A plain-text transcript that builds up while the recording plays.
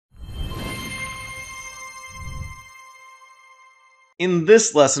In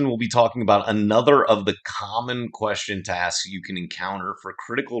this lesson, we'll be talking about another of the common question tasks you can encounter for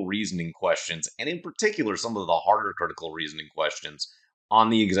critical reasoning questions, and in particular, some of the harder critical reasoning questions on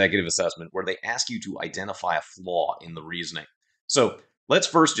the executive assessment, where they ask you to identify a flaw in the reasoning. So let's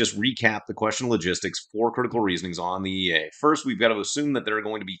first just recap the question logistics for critical reasonings on the EA. First, we've got to assume that there are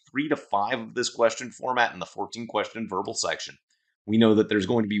going to be 3 to 5 of this question format in the 14 question verbal section. We know that there's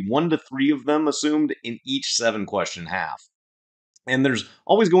going to be 1 to 3 of them assumed in each 7 question half. And there's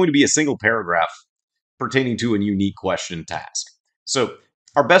always going to be a single paragraph pertaining to a unique question task. So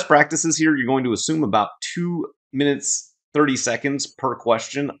our best practices here, you're going to assume about 2 minutes, 30 seconds per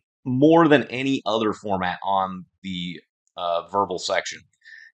question, more than any other format on the verbal section.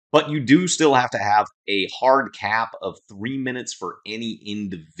 But you do still have to have a hard cap of 3 minutes for any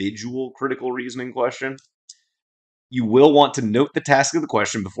individual critical reasoning question. You will want to note the task of the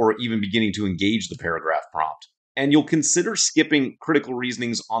question before even beginning to engage the paragraph prompt. And you'll consider skipping critical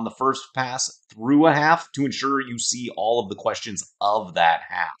reasonings on the first pass through a half to ensure you see all of the questions of that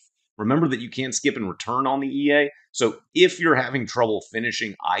half. Remember that you can't skip and return on the EA. So if you're having trouble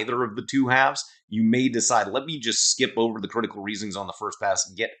finishing either of the two halves, you may decide, let me just skip over the critical reasonings on the first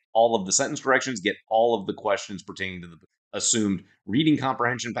pass, get all of the sentence corrections, get all of the questions pertaining to the assumed reading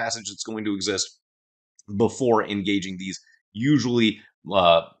comprehension passage that's going to exist before engaging these usually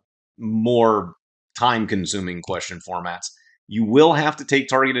more time-consuming question formats. You will have to take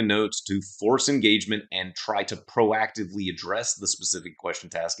targeted notes to force engagement and try to proactively address the specific question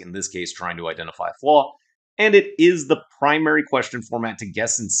task, in this case, trying to identify a flaw. And it is the primary question format to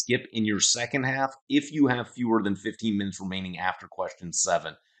guess and skip in your second half if you have fewer than 15 minutes remaining after question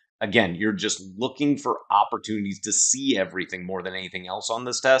 7. Again, you're just looking for opportunities to see everything more than anything else on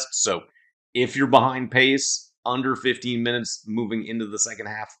this test. So if you're behind pace, under 15 minutes moving into the second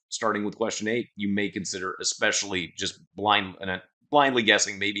half, starting with question 8, you may consider, especially just blindly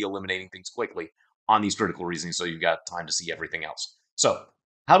guessing, maybe eliminating things quickly on these critical reasonings so you've got time to see everything else. So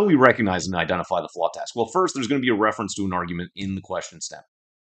how do we recognize and identify the flaw task? Well, first, there's going to be a reference to an argument in the question stem.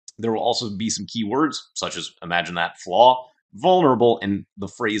 There will also be some keywords, such as imagine that, flaw, vulnerable, and the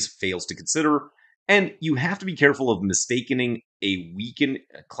phrase fails to consider. And you have to be careful of mistaking a weakened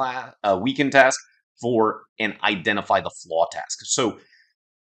task for an identify the flaw task. So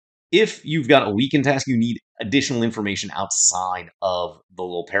if you've got a weakened task, you need additional information outside of the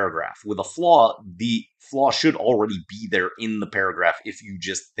little paragraph. With a flaw, the flaw should already be there in the paragraph if you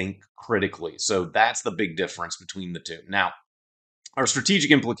just think critically. So that's the big difference between the two. Now, our strategic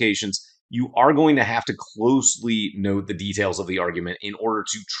implications, you are going to have to closely note the details of the argument in order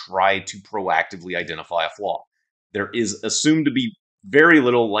to try to proactively identify a flaw. There is assumed to be very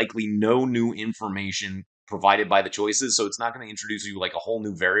little, likely no new information provided by the choices, so it's not going to introduce you like a whole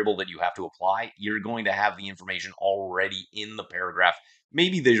new variable that you have to apply. You're going to have the information already in the paragraph.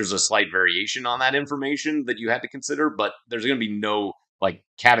 Maybe there's a slight variation on that information that you had to consider, but there's going to be no like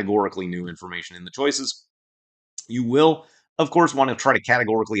categorically new information in the choices. You will, of course, want to try to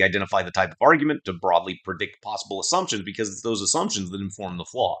categorically identify the type of argument to broadly predict possible assumptions, because it's those assumptions that inform the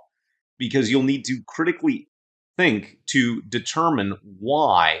flaw. Because you'll need to critically think to determine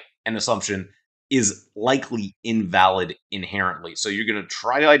why an assumption is likely invalid inherently. So you're going to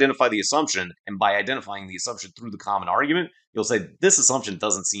try to identify the assumption, and by identifying the assumption through the common argument, you'll say, this assumption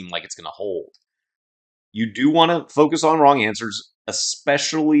doesn't seem like it's going to hold. You do want to focus on wrong answers,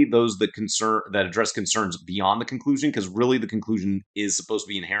 especially those that address concerns beyond the conclusion, because really the conclusion is supposed to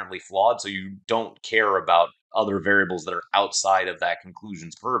be inherently flawed, so you don't care about other variables that are outside of that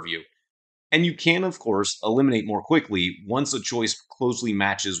conclusion's purview. And you can, of course, eliminate more quickly once a choice closely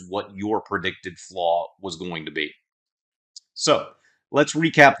matches what your predicted flaw was going to be. So let's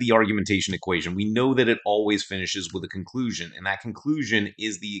recap the argumentation equation. We know that it always finishes with a conclusion, and that conclusion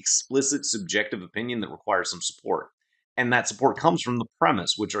is the explicit subjective opinion that requires some support. And that support comes from the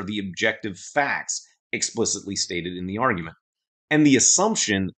premise, which are the objective facts explicitly stated in the argument. And the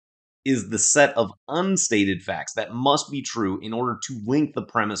assumption is the set of unstated facts that must be true in order to link the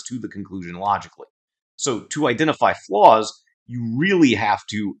premise to the conclusion logically. So to identify flaws, you really have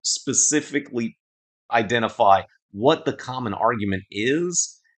to specifically identify what the common argument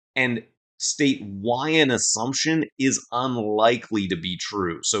is and state why an assumption is unlikely to be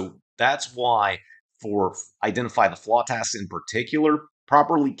true. So that's why for identify the flaw tasks in particular,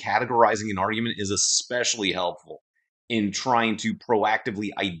 properly categorizing an argument is especially helpful in trying to proactively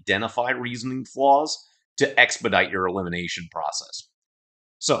identify reasoning flaws to expedite your elimination process.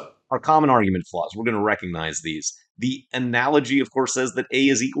 So, our common argument flaws, we're going to recognize these. The analogy, of course, says that A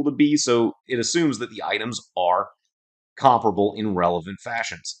is equal to B, so it assumes that the items are comparable in relevant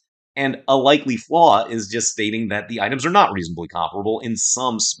fashions. And a likely flaw is just stating that the items are not reasonably comparable in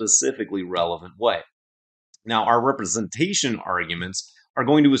some specifically relevant way. Now, our representation arguments are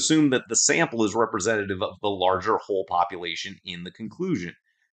going to assume that the sample is representative of the larger whole population in the conclusion.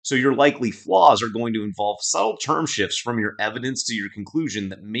 So your likely flaws are going to involve subtle term shifts from your evidence to your conclusion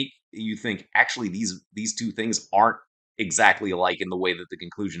that make you think actually these two things aren't exactly alike in the way that the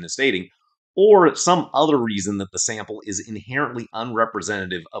conclusion is stating, or some other reason that the sample is inherently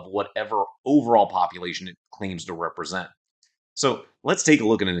unrepresentative of whatever overall population it claims to represent. So let's take a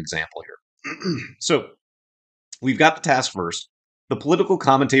look at an example here. So we've got the task first. The political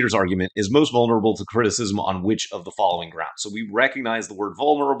commentator's argument is most vulnerable to criticism on which of the following grounds. So we recognize the word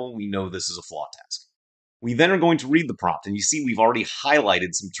vulnerable. We know this is a flaw task. We then are going to read the prompt, and you see we've already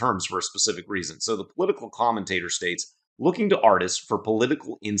highlighted some terms for a specific reason. So the political commentator states, looking to artists for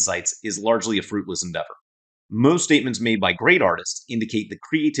political insights is largely a fruitless endeavor. Most statements made by great artists indicate that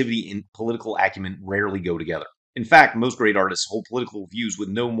creativity and political acumen rarely go together. In fact, most great artists hold political views with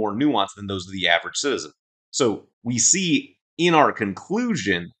no more nuance than those of the average citizen. So we see in our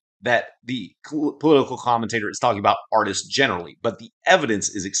conclusion that the political commentator is talking about artists generally, but the evidence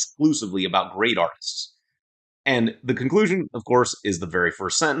is exclusively about great artists. And the conclusion, of course, is the very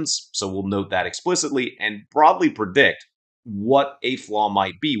first sentence, so we'll note that explicitly and broadly predict what a flaw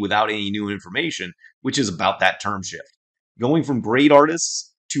might be without any new information, which is about that term shift. Going from great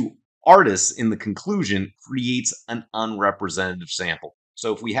artists to artists in the conclusion creates an unrepresentative sample.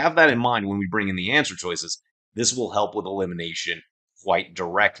 So if we have that in mind when we bring in the answer choices, this will help with elimination quite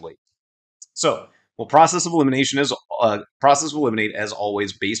directly. So we'll process of elimination as process will eliminate as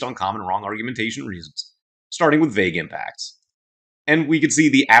always based on common wrong argumentation reasons, starting with vague impacts. And we could see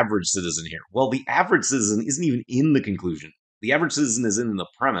the average citizen here. Well, the average citizen isn't even in the conclusion. The average citizen is in the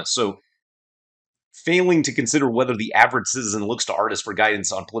premise. So failing to consider whether the average citizen looks to artists for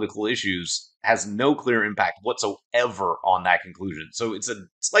guidance on political issues has no clear impact whatsoever on that conclusion. So it's a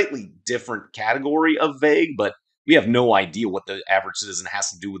slightly different category of vague, but we have no idea what the average citizen has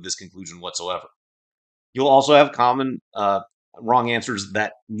to do with this conclusion whatsoever. You'll also have common wrong answers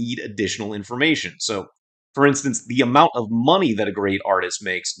that need additional information. So, for instance, the amount of money that a great artist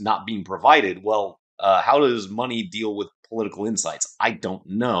makes not being provided. Well, how does money deal with political insights? I don't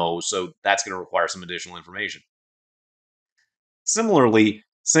know. So that's going to require some additional information. Similarly,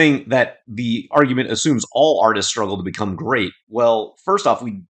 saying that the argument assumes all artists struggle to become great. Well, first off,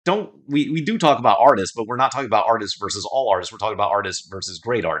 we do talk about artists, but we're not talking about artists versus all artists. We're talking about artists versus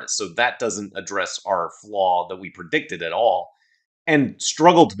great artists. So that doesn't address our flaw that we predicted at all. And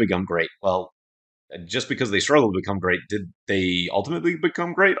struggle to become great. Well, just because they struggle to become great, did they ultimately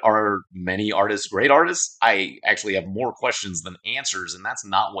become great? Are many artists great artists? I actually have more questions than answers, and that's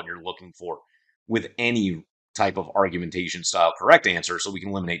not what you're looking for with any type of argumentation style correct answer. So we can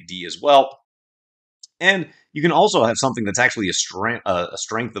eliminate D as well. And you can also have something that's actually a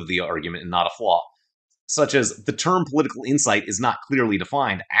strength of the argument and not a flaw, such as the term political insight is not clearly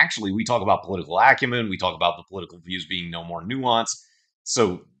defined. Actually, we talk about political acumen, we talk about the political views being no more nuanced.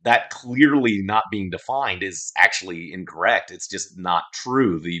 So that clearly not being defined is actually incorrect. It's just not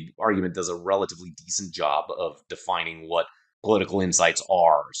true. The argument does a relatively decent job of defining what political insights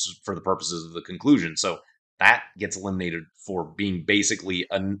are for the purposes of the conclusion. So that gets eliminated for being basically,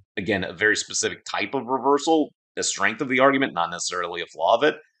 again, a very specific type of reversal, the strength of the argument, not necessarily a flaw of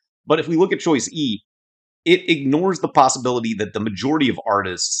it. But if we look at choice E, it ignores the possibility that the majority of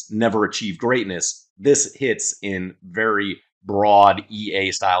artists never achieve greatness. This hits in very broad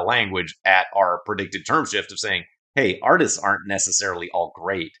EA style language at our predicted term shift of saying, hey, artists aren't necessarily all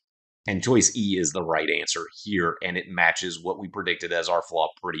great. And choice E is the right answer here, and it matches what we predicted as our flaw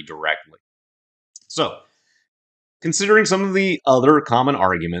pretty directly. So, considering some of the other common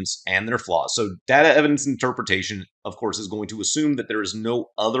arguments and their flaws. So, data evidence interpretation, of course, is going to assume that there is no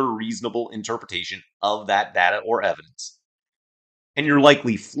other reasonable interpretation of that data or evidence. And your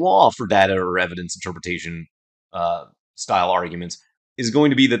likely flaw for data or evidence interpretation style arguments is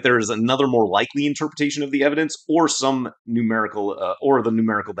going to be that there is another more likely interpretation of the evidence or some numerical or the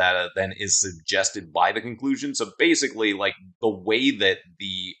numerical data than is suggested by the conclusion. So basically, like the way that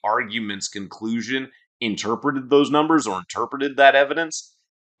the argument's conclusion interpreted those numbers or interpreted that evidence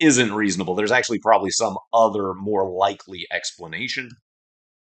isn't reasonable. There's actually probably some other more likely explanation.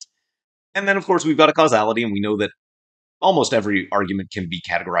 And then, of course, we've got a causality, and we know that almost every argument can be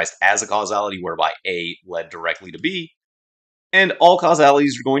categorized as a causality, whereby A led directly to B. And all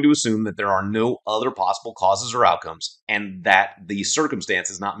causalities are going to assume that there are no other possible causes or outcomes, and that the circumstance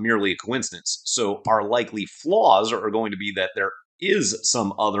is not merely a coincidence. So our likely flaws are going to be that there is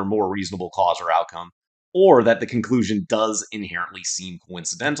some other more reasonable cause or outcome, or that the conclusion does inherently seem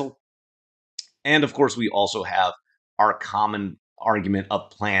coincidental. And of course, we also have our common argument of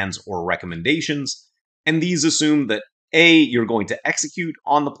plans or recommendations. And these assume that A, you're going to execute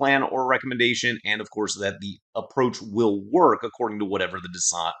on the plan or recommendation, and of course, that the approach will work according to whatever the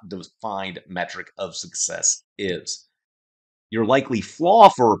defined metric of success is. Your likely flaw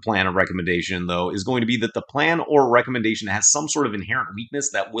for a plan or recommendation, though, is going to be that the plan or recommendation has some sort of inherent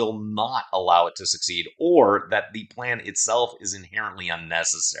weakness that will not allow it to succeed, or that the plan itself is inherently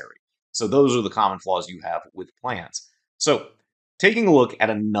unnecessary. So, those are the common flaws you have with plans. So, taking a look at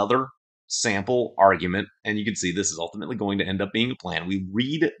another sample argument, and you can see this is ultimately going to end up being a plan. We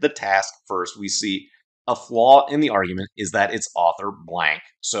read the task first. We see a flaw in the argument is that its author blank.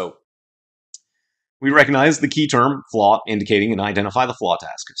 So, we recognize the key term flaw indicating and identify the flaw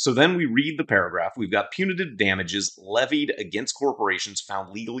task. So then we read the paragraph. We've got punitive damages levied against corporations found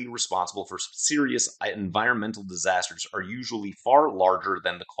legally responsible for serious environmental disasters are usually far larger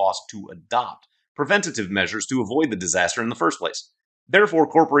than the cost to adopt preventative measures to avoid the disaster in the first place. Therefore,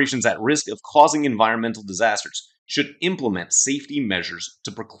 corporations at risk of causing environmental disasters should implement safety measures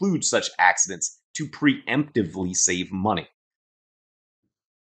to preclude such accidents to preemptively save money.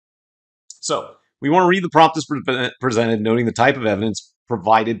 So, we want to read the prompt as presented, noting the type of evidence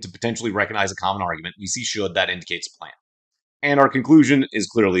provided to potentially recognize a common argument. We see should, that indicates a plan. And our conclusion is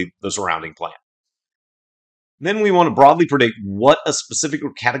clearly the surrounding plan. Then we want to broadly predict what a specific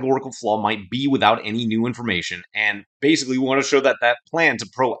or categorical flaw might be without any new information. And basically, we want to show that that plan to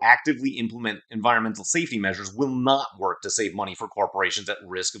proactively implement environmental safety measures will not work to save money for corporations at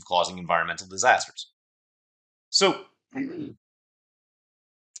risk of causing environmental disasters. So,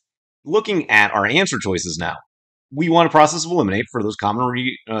 looking at our answer choices now, we want a process of eliminate for those common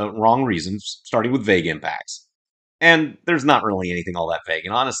wrong reasons, starting with vague impacts. And there's not really anything all that vague.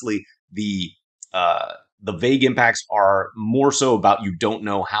 And honestly, the vague impacts are more so about you don't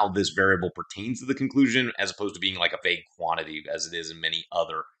know how this variable pertains to the conclusion, as opposed to being like a vague quantity, as it is in many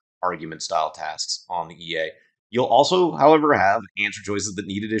other argument style tasks on the EA. You'll also, however, have answer choices that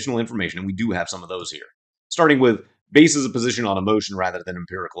need additional information, and we do have some of those here. Starting with bases a position on emotion rather than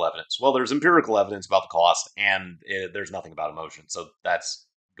empirical evidence. Well, there's empirical evidence about the cost, and there's nothing about emotion, so that's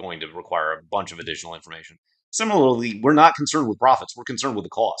going to require a bunch of additional information. Similarly, we're not concerned with profits; we're concerned with the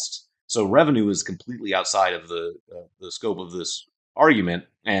costs. So revenue is completely outside of the scope of this argument,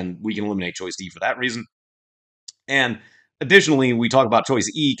 and we can eliminate choice D for that reason. And additionally, we talk about choice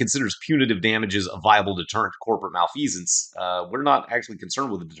E considers punitive damages a viable deterrent to corporate malfeasance. We're not actually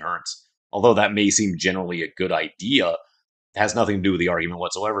concerned with the deterrence, although that may seem generally a good idea. It has nothing to do with the argument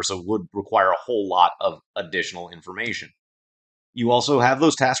whatsoever, so would require a whole lot of additional information. You also have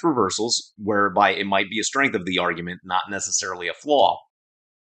those task reversals, whereby it might be a strength of the argument, not necessarily a flaw.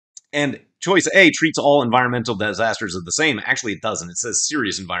 And choice A treats all environmental disasters as the same. Actually, it doesn't. It says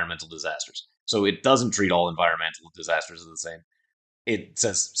serious environmental disasters. So it doesn't treat all environmental disasters as the same. It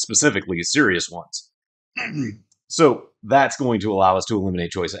says specifically serious ones. So that's going to allow us to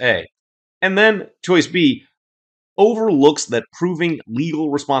eliminate choice A. And then choice B overlooks that proving legal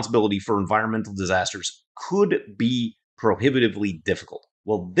responsibility for environmental disasters could be prohibitively difficult.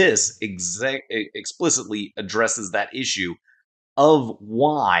 Well, this explicitly addresses that issue of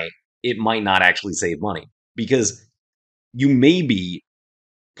why it might not actually save money. Because you may be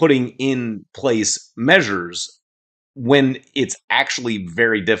putting in place measures when it's actually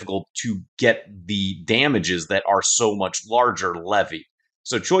very difficult to get the damages that are so much larger levied.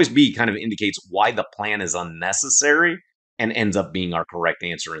 So choice B kind of indicates why the plan is unnecessary and ends up being our correct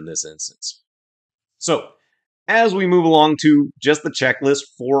answer in this instance. So as we move along to just the checklist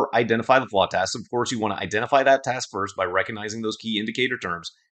for identify the flaw task, of course, you want to identify that task first by recognizing those key indicator terms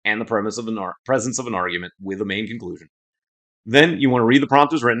and the presence of an argument with a main conclusion. Then you want to read the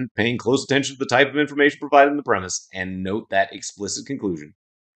prompt as written, paying close attention to the type of information provided in the premise, and note that explicit conclusion.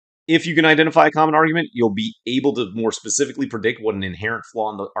 If you can identify a common argument, you'll be able to more specifically predict what an inherent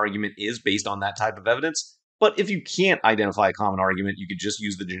flaw in the argument is based on that type of evidence. But if you can't identify a common argument, you could just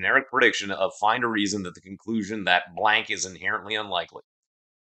use the generic prediction of find a reason that the conclusion that blank is inherently unlikely.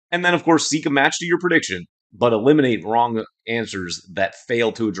 And then, of course, seek a match to your prediction, but eliminate wrong answers that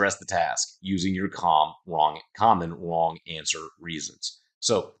fail to address the task using your common wrong answer reasons.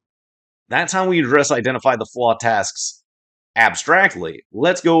 So that's how we identify the flaw tasks abstractly.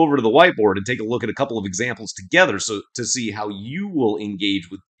 Let's go over to the whiteboard and take a look at a couple of examples together so to see how you will engage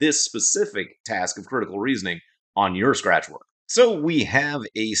with this specific task of critical reasoning on your scratch work. So we have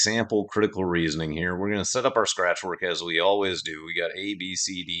a sample critical reasoning here. We're going to set up our scratch work as we always do. We got A, B,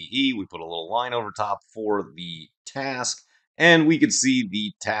 C, D, E. We put a little line over top for the task, and we can see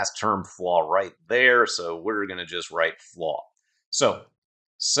the task term flaw right there. So we're going to just write flaw. So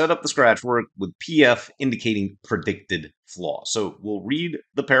set up the scratch work with PF indicating predicted flaw. So we'll read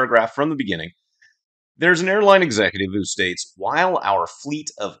the paragraph from the beginning. There's an airline executive who states, while our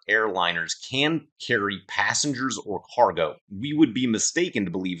fleet of airliners can carry passengers or cargo, we would be mistaken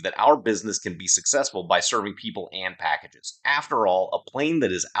to believe that our business can be successful by serving people and packages. After all, a plane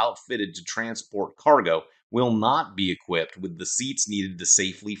that is outfitted to transport cargo will not be equipped with the seats needed to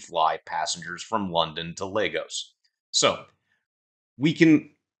safely fly passengers from London to Lagos. So, we can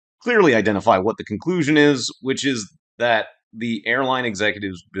clearly identify what the conclusion is, which is that the airline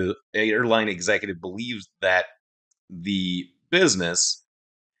executive believes that the business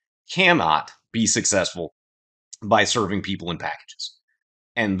cannot be successful by serving people in packages.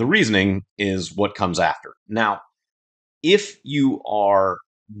 And the reasoning is what comes after. Now, if you are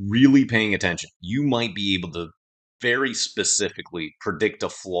really paying attention, you might be able to very specifically predict a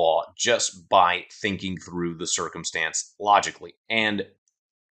flaw just by thinking through the circumstance logically. And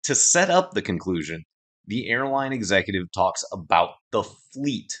to set up the conclusion, the airline executive talks about the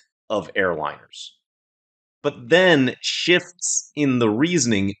fleet of airliners, but then shifts in the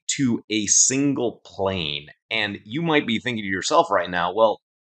reasoning to a single plane. And you might be thinking to yourself right now, well,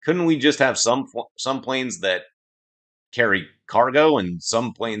 couldn't we just have some planes that carry cargo and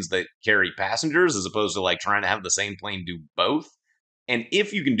some planes that carry passengers as opposed to like trying to have the same plane do both? And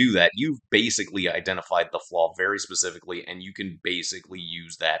if you can do that, you've basically identified the flaw very specifically, and you can basically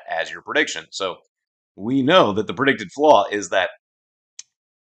use that as your prediction. So we know that the predicted flaw is that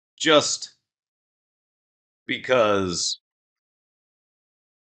just because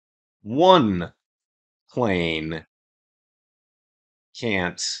one plane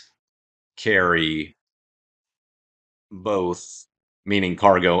can't carry both, meaning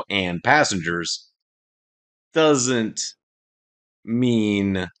cargo and passengers, doesn't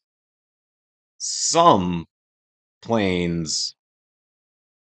mean some planes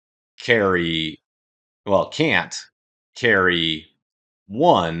carry, well, can't carry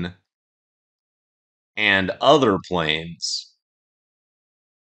one and other planes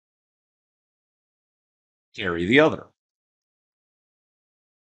carry the other.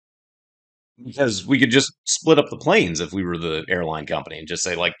 Because we could just split up the planes if we were the airline company and just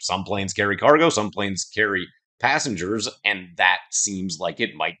say, like, some planes carry cargo, some planes carry passengers, and that seems like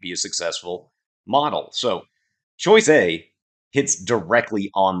it might be a successful model. So, choice A hits directly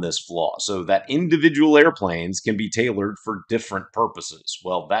on this flaw so that individual airplanes can be tailored for different purposes.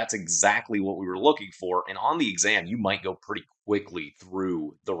 Well, that's exactly what we were looking for. And on the exam, you might go pretty quickly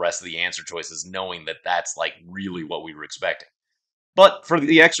through the rest of the answer choices, knowing that that's like really what we were expecting. But for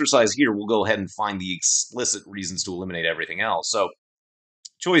the exercise here, we'll go ahead and find the explicit reasons to eliminate everything else. So,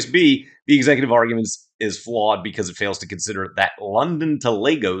 choice B, the executive argument is flawed because it fails to consider that London to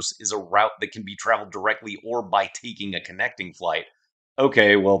Lagos is a route that can be traveled directly or by taking a connecting flight.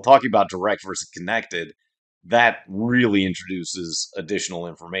 Okay, well, talking about direct versus connected, that really introduces additional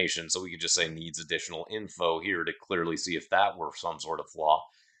information. So we could just say needs additional info here to clearly see if that were some sort of flaw.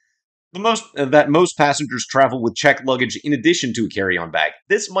 The most that most passengers travel with checked luggage in addition to a carry-on bag.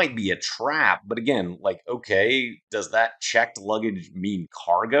 This might be a trap, but again, like, okay, does that checked luggage mean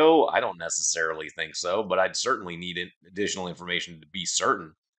cargo? I don't necessarily think so, but I'd certainly need additional information to be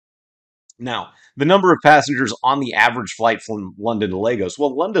certain. Now, the number of passengers on the average flight from London to Lagos.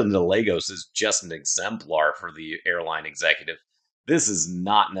 Well, London to Lagos is just an exemplar for the airline executive. This is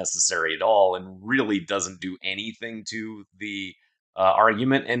not necessary at all and really doesn't do anything to the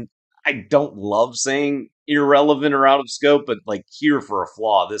argument. And I don't love saying irrelevant or out of scope, but like here for a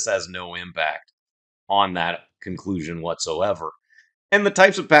flaw, this has no impact on that conclusion whatsoever. And the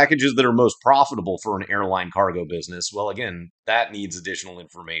types of packages that are most profitable for an airline cargo business, well, again, that needs additional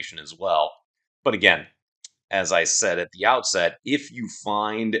information as well. But again, as I said at the outset, if you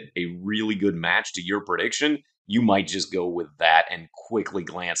find a really good match to your prediction, you might just go with that and quickly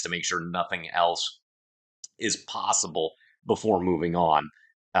glance to make sure nothing else is possible before moving on.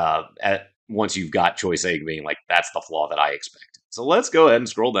 Once you've got choice A being like, that's the flaw that I expected. So let's go ahead and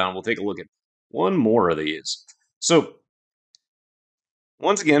scroll down. We'll take a look at one more of these. So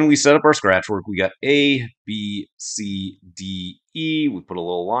once again, we set up our scratch work. We got A, B, C, D, E. We put a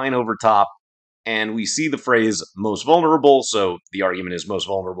little line over top, and we see the phrase most vulnerable. So the argument is most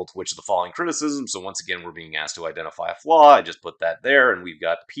vulnerable to which of the following criticisms. So once again, we're being asked to identify a flaw. I just put that there, and we've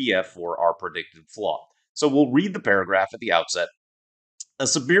got PF for our predicted flaw. So we'll read the paragraph at the outset. A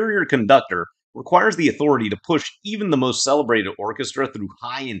superior conductor requires the authority to push even the most celebrated orchestra through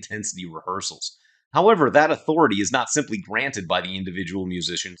high intensity rehearsals. However, that authority is not simply granted by the individual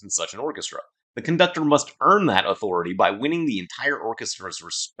musicians in such an orchestra. The conductor must earn that authority by winning the entire orchestra's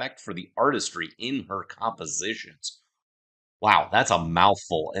respect for the artistry in her compositions. Wow, that's a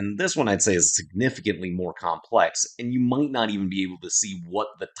mouthful. And this one I'd say is significantly more complex, and you might not even be able to see what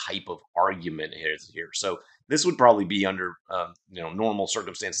the type of argument is here. So this would probably be under normal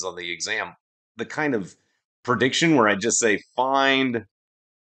circumstances on the exam, the kind of prediction where I just say find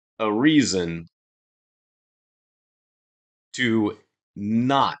a reason to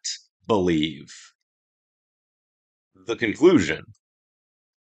not believe the conclusion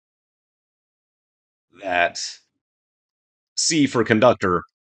that C for conductor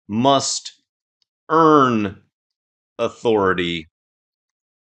must earn authority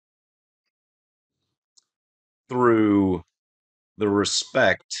through the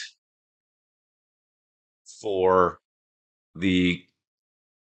respect for the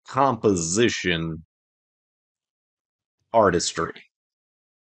composition artistry.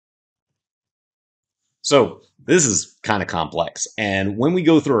 So this is kind of complex. And when we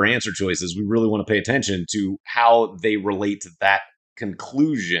go through our answer choices, we really want to pay attention to how they relate to that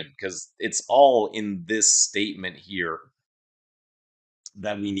conclusion, because it's all in this statement here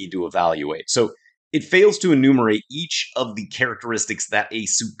that we need to evaluate. So it fails to enumerate each of the characteristics that a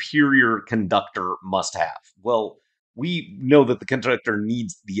superior conductor must have. Well, we know that the conductor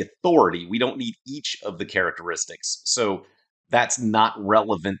needs the authority. We don't need each of the characteristics. So that's not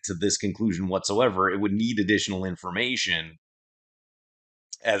relevant to this conclusion whatsoever. It would need additional information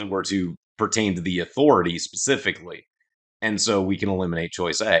as it were to pertain to the authority specifically. And so we can eliminate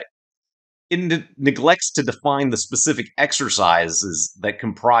choice A. It neglects to define the specific exercises that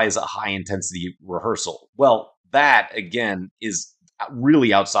comprise a high intensity rehearsal. Well, that again is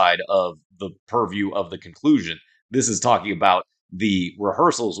really outside of the purview of the conclusion. This is talking about the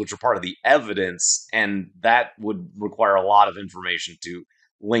rehearsals, which are part of the evidence, and that would require a lot of information to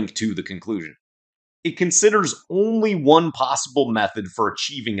link to the conclusion. It considers only one possible method for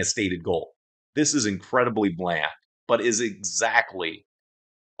achieving a stated goal. This is incredibly bland, but is exactly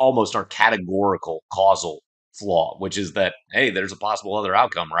almost our categorical causal flaw, which is that, hey, there's a possible other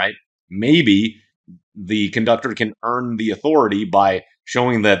outcome, right? Maybe the conductor can earn the authority by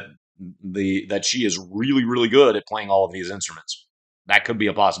showing that she is really, really good at playing all of these instruments. That could be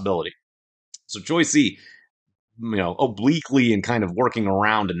a possibility. So choice C, obliquely and kind of working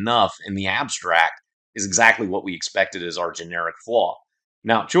around enough in the abstract is exactly what we expected as our generic flaw.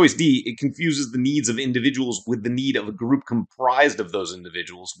 Now, choice D, it confuses the needs of individuals with the need of a group comprised of those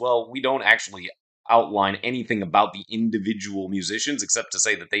individuals. Well, we don't actually outline anything about the individual musicians except to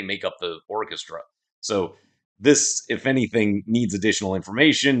say that they make up the orchestra. So, this, if anything, needs additional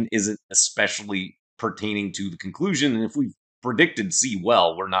information, isn't especially pertaining to the conclusion. And if we predicted C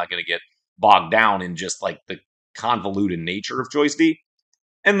well, we're not going to get bogged down in just like the convoluted nature of choice D.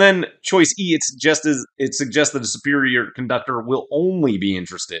 And then choice E, it suggests that a superior conductor will only be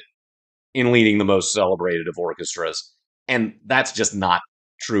interested in leading the most celebrated of orchestras. And that's just not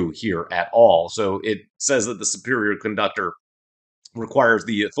true here at all. So it says that the superior conductor requires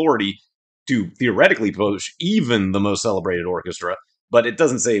the authority to theoretically push even the most celebrated orchestra, but it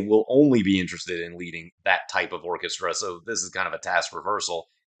doesn't say we'll only be interested in leading that type of orchestra. So this is kind of a task reversal.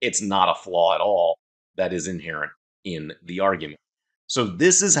 It's not a flaw at all that is inherent in the argument. So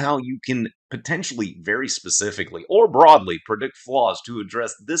this is how you can potentially very specifically or broadly predict flaws to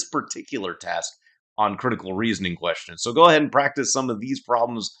address this particular task on critical reasoning questions. So go ahead and practice some of these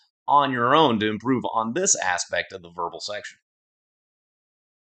problems on your own to improve on this aspect of the verbal section.